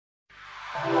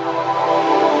Hey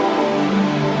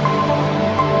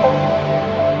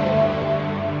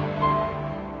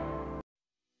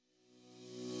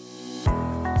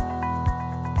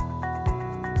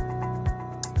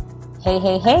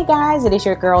guys, it is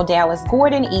your girl Dallas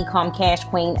Gordon,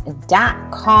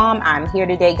 ecomcashqueen.com. I'm here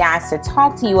today, guys, to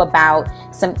talk to you about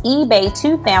some eBay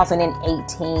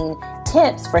 2018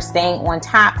 tips for staying on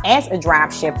top as a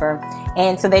drop shipper,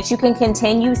 and so that you can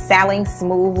continue selling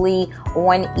smoothly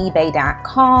on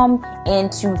ebay.com in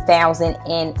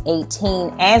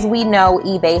 2018. As we know,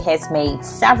 eBay has made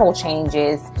several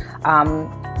changes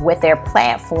with their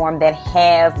platform that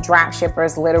have drop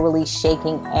shippers literally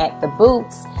shaking at the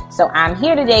boots. So I'm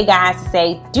here today, guys, to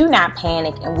say do not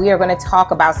panic, and we are going to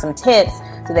talk about some tips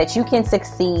so that you can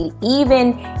succeed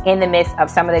even in the midst of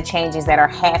some of the changes that are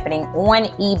happening on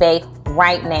eBay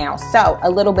right now. So a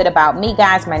little bit about me,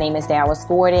 guys. My name is Dallas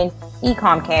Gordon,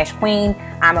 Ecom Cash Queen.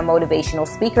 I'm a motivational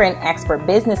speaker and expert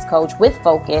business coach with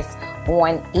focus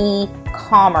on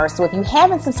e-commerce. So if you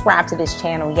haven't subscribed to this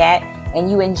channel yet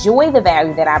and you enjoy the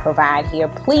value that I provide here,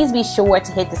 please be sure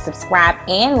to hit the subscribe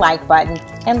and like button,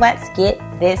 and let's get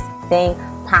this thing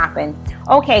popping.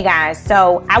 Okay, guys,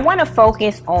 so I want to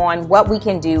focus on what we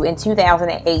can do in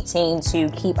 2018 to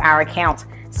keep our accounts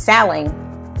selling.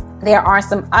 There are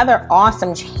some other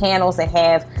awesome channels that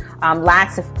have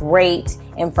lots of great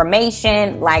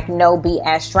information, like No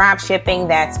BS Dropshipping.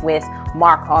 That's with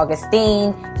Mark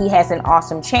Augustine. He has an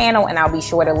awesome channel, and I'll be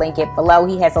sure to link it below.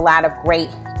 He has a lot of great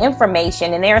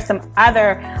information, and there are some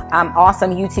other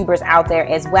awesome YouTubers out there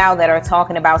as well that are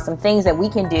talking about some things that we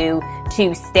can do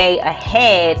to stay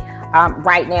ahead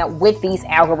right now with these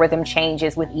algorithm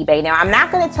changes with eBay. Now, I'm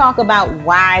not going to talk about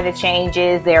why the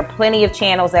changes. There are plenty of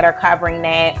channels that are covering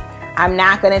that. I'm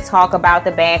not going to talk about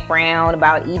the background,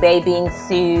 about eBay being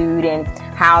sued and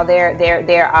how they're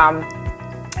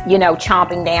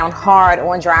chomping down hard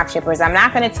on drop shippers. I'm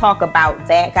not going to talk about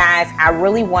that, guys. I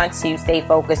really want to stay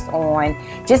focused on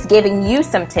just giving you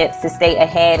some tips to stay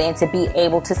ahead and to be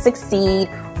able to succeed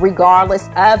regardless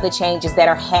of the changes that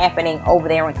are happening over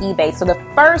there on eBay. So the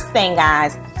first thing,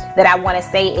 guys, that I want to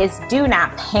say is do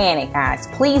not panic, guys.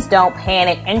 Please don't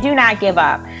panic and do not give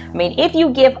up. I mean, if you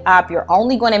give up, you're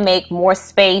only going to make more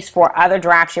space for other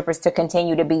drop shippers to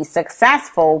continue to be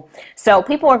successful. So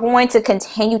people are going to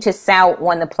continue to sell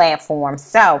on the platform.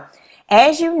 So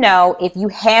as you know, if you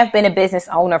have been a business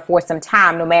owner for some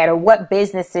time, no matter what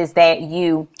businesses that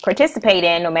you participate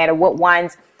in, no matter what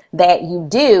ones that you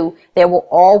do, there will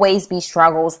always be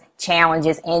struggles,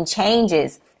 challenges, and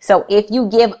changes. So if you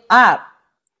give up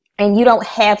and you don't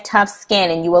have tough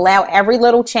skin and you allow every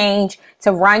little change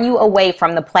to run you away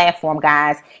from the platform,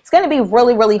 guys, it's going to be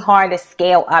really, really hard to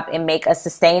scale up and make a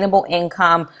sustainable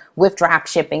income with drop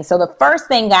shipping. So the first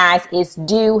thing, guys, is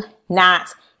do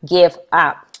not give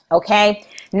up. Okay.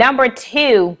 Number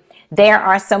two,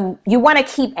 you want to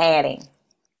keep adding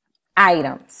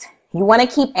items. You want to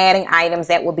keep adding items.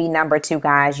 That will be number two,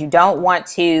 guys. You don't want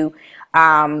to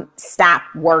stop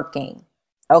working.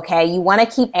 Okay, you want to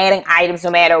keep adding items no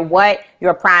matter what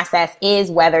your process is,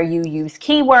 whether you use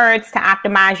keywords to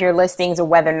optimize your listings or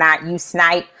whether or not you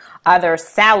snipe other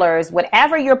sellers.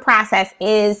 Whatever your process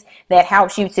is that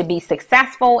helps you to be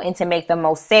successful and to make the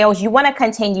most sales, you want to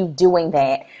continue doing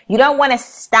that. You don't want to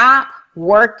stop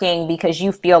working because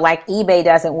you feel like eBay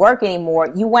doesn't work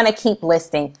anymore. You want to keep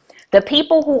listing. The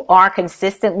people who are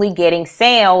consistently getting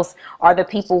sales are the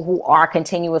people who are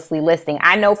continuously listing.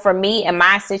 I know for me, in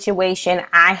my situation,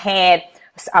 I had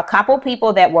a couple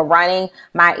people that were running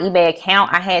my eBay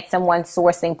account. I had someone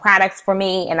sourcing products for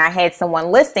me, and I had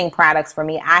someone listing products for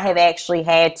me. I have actually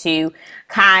had to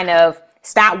kind of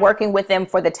stop working with them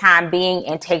for the time being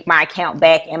and take my account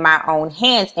back in my own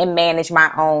hands and manage my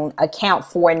own account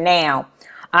for now.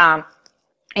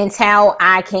 Until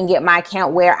I can get my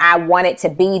account where I want it to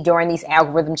be during these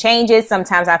algorithm changes.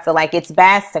 Sometimes I feel like it's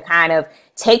best to kind of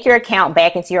take your account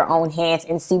back into your own hands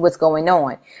and see what's going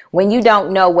on. When you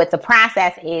don't know what the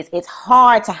process is, it's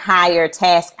hard to hire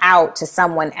tasks out to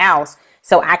someone else.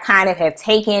 So I kind of have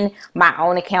taken my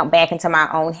own account back into my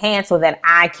own hands so that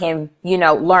I can,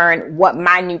 learn what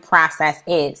my new process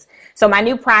is. So my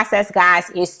new process, guys,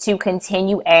 is to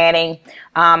continue adding.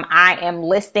 I am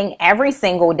listing every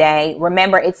single day.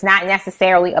 Remember, it's not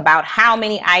necessarily about how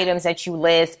many items that you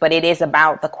list, but it is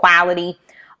about the quality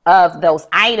of those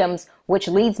items, which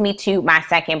leads me to my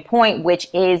second point, which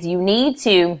is you need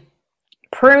to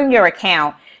prune your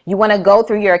account. You want to go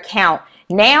through your account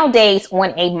nowadays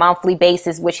on a monthly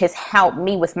basis, which has helped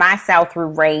me with my sell-through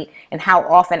rate and how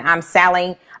often I'm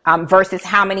selling. versus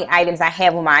how many items I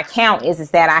have on my account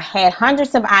is that I had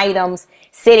hundreds of items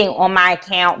sitting on my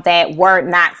account that were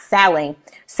not selling.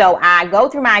 So I go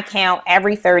through my account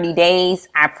every 30 days.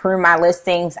 I prune my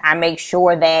listings. I make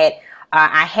sure that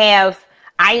I have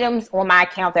items on my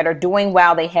account that are doing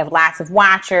well. They have lots of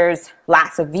watchers,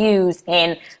 lots of views,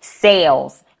 and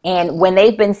sales. And when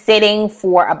they've been sitting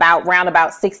for around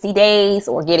about 60 days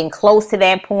or getting close to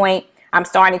that point, I'm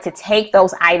starting to take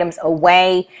those items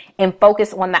away and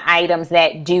focus on the items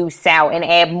that do sell and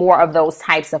add more of those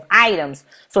types of items.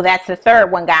 So that's the third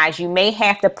one, guys. You may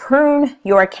have to prune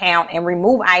your account and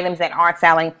remove items that aren't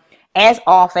selling as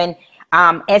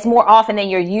more often than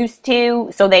you're used to,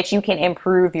 so that you can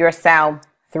improve your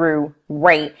sell-through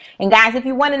rate. And guys, if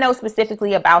you want to know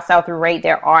specifically about sell-through rate,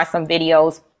 there are some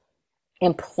videos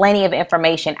and plenty of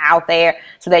information out there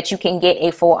so that you can get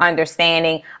a full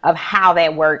understanding of how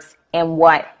that works and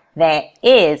what that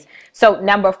is. So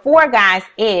number 4, guys,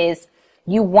 is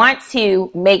you want to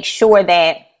make sure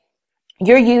that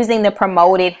you're using the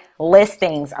promoted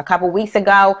listings. A couple weeks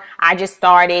ago, I just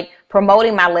started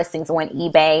promoting my listings on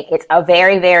eBay. It's a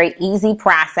very, very easy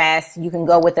process. You can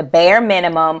go with the bare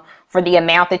minimum for the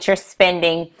amount that you're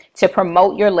spending to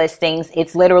promote your listings.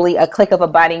 It's literally a click of a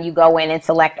button. You go in and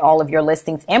select all of your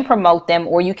listings and promote them,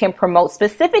 or you can promote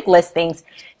specific listings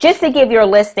just to give your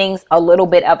listings a little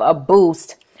bit of a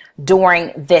boost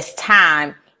during this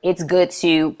time. It's good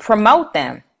to promote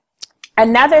them.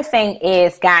 Another thing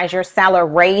is, guys, your seller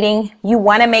rating. You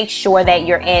want to make sure that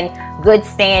you're in good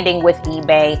standing with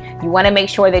eBay. You want to make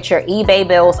sure that your eBay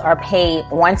bills are paid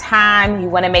on time. You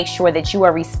want to make sure that you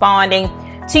are responding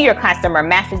to your customer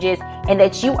messages and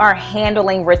that you are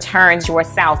handling returns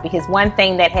yourself. Because one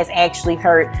thing that has actually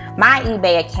hurt my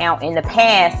eBay account in the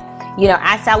past,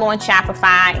 I sell on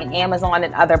Shopify and Amazon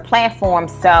and other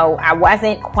platforms, so I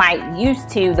wasn't quite used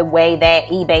to the way that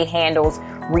eBay handles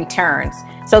returns.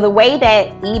 So the way that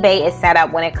eBay is set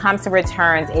up when it comes to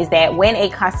returns is that when a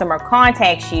customer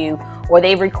contacts you or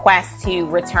they request to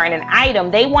return an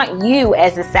item, they want you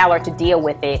as the seller to deal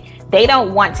with it. They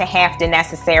don't want to have to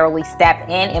necessarily step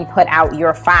in and put out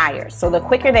your fires. So the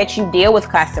quicker that you deal with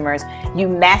customers, you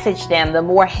message them, the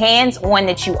more hands-on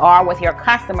that you are with your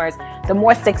customers, the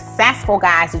more successful,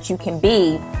 guys, that you can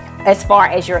be as far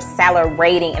as your seller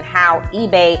rating and how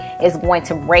eBay is going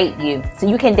to rate you. So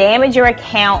you can damage your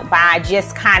account by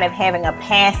just kind of having a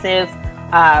passive,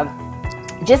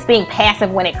 just being passive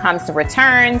when it comes to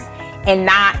returns and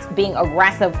not being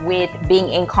aggressive with being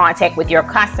in contact with your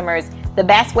customers. The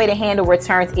best way to handle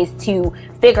returns is to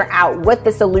figure out what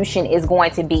the solution is going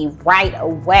to be right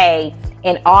away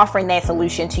and offering that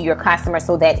solution to your customer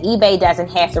so that eBay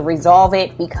doesn't have to resolve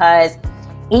it, because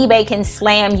eBay can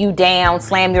slam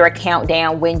your account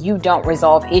down when you don't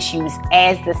resolve issues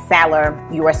as the seller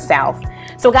yourself.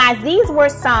 So guys, these were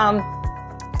some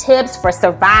tips for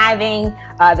surviving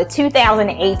the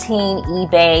 2018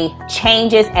 eBay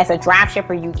changes. As a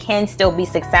dropshipper, you can still be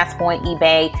successful on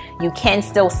eBay. You can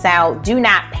still sell. Do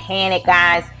not panic,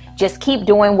 guys. Just keep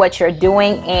doing what you're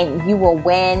doing and you will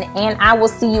win. And I will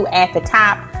see you at the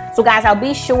top. So guys, I'll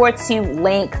be sure to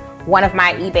link one of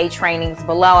my eBay trainings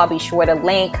below. I'll be sure to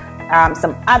link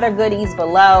some other goodies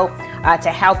below to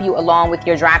help you along with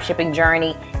your dropshipping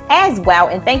journey as well.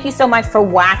 And thank you so much for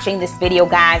watching this video,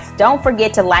 guys. Don't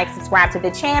forget to like, subscribe to the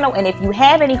channel. And if you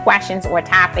have any questions or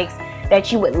topics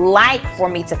that you would like for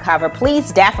me to cover,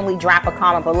 please definitely drop a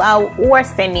comment below or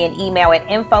send me an email at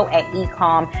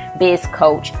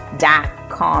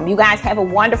info@ecombizcoach.com. You guys have a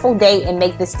wonderful day and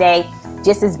make this day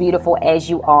just as beautiful as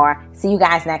you are. See you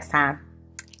guys next time.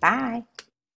 Bye.